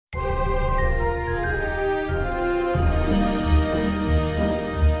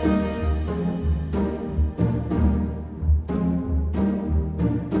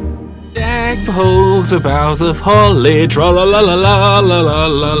Deck the halls with boughs of holly, tra la la la la la la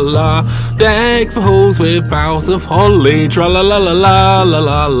la la. Deck the halls with boughs of holly, tra la la la la la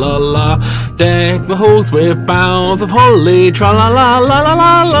la la la. Deck the halls with boughs of holly, tra la la la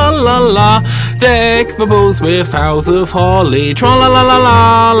la la la la la. Deck the balls with boughs of holly, tra la la la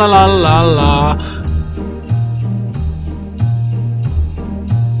la la la la la.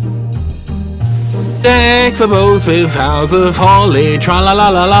 Deck the balls with boughs of holly, tra la la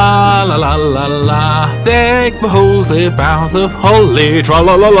la la la la la la. Deck the halls with boughs of holly, tra la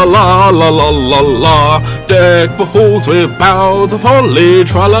la la la la la la la. Deck the halls with boughs of holly,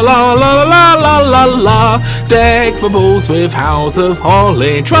 tra la la la la la la la. Deck the balls with boughs of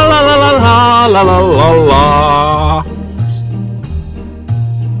holly, tra la la la la la la la la.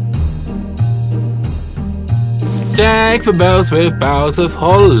 Deck the bells with boughs of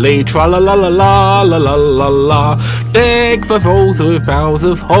holly, tra la la la la la la la la. Deck the balls with boughs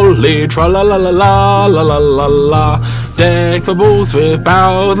of holly, tra la la la la la la la la. Deck the balls with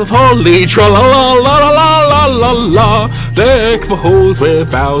boughs of holly, tra la la la la la la la. Deck the halls with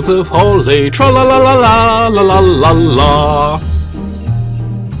boughs of holly, tra la la la la la la la la.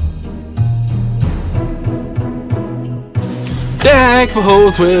 Deck the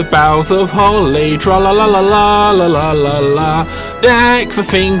halls with boughs of holly, tra la la la la la la la la. Deck the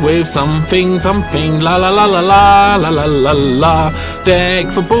thing with something, something, la la la la la la la la la.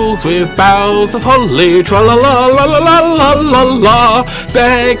 Deck the balls with boughs of holly, tra la la la la la la la la.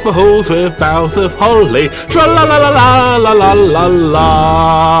 Deck the halls with boughs of holly, tra la la la la la la la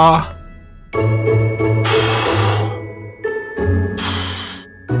la.